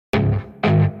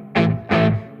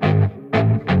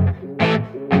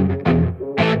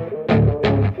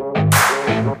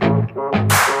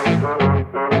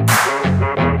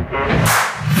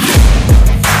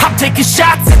taking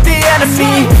shots at the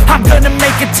enemy. I'm gonna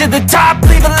make it to the top,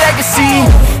 leave a legacy.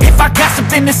 If I got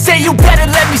something to say, you better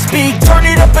let me speak. Turn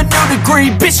it up a new degree,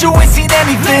 bitch, you ain't seen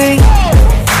anything.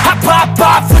 I pop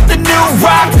off with the new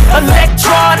rock,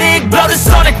 electronic, blow the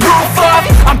sonic roof up.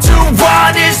 I'm too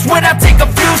honest when I take a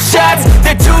few shots.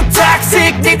 They're too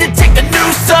toxic, need to take the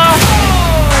noose off.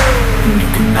 And you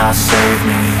cannot save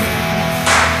me,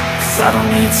 'cause I don't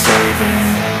need saving.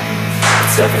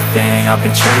 It's everything I've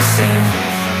been chasing,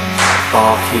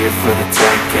 all here for the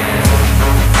taking.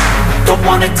 Don't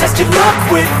wanna test your luck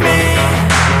with me,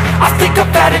 I think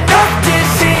I've had enough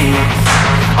disease.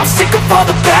 I'm sick of all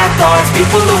the bad thoughts,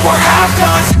 people who are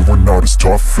half-nots. You are not as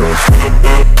tough as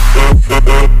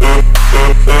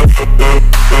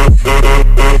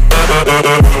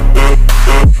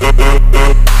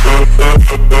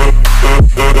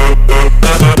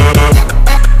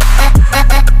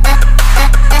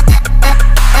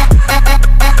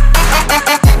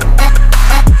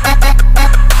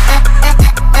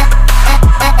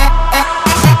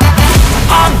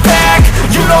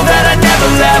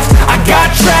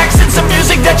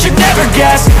that you never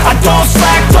guess. I don't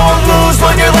slack, don't lose,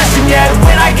 learn your lesson yet.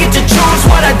 When I get to choose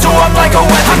what I do, I'm like a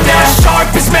weapon. I'm not sharp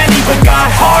as many, but got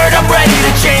heart. I'm ready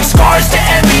to change scars to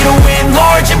envy, to win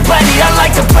large and plenty. I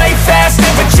like to play fast,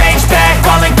 never change back.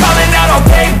 Calling out, I'll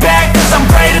pay back, 'cause I'm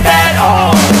great at that.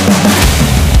 Oh,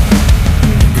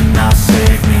 you cannot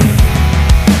save me,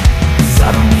 'cause I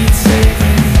don't need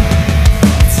saving.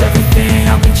 It's everything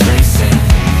I've been chasing,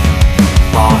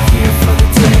 all here for the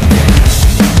taking.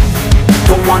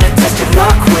 Don't wanna test your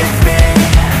luck with me,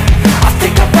 I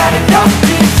think I've had enough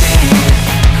disease.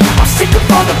 I'm sick of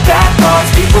all the bad thoughts,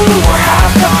 people who are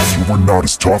half-nots. you are not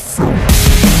as tough as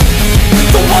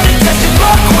Don't wanna test your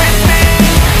luck with me,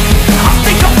 I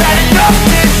think I've had enough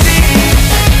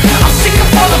disease. I'm sick of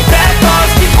all the bad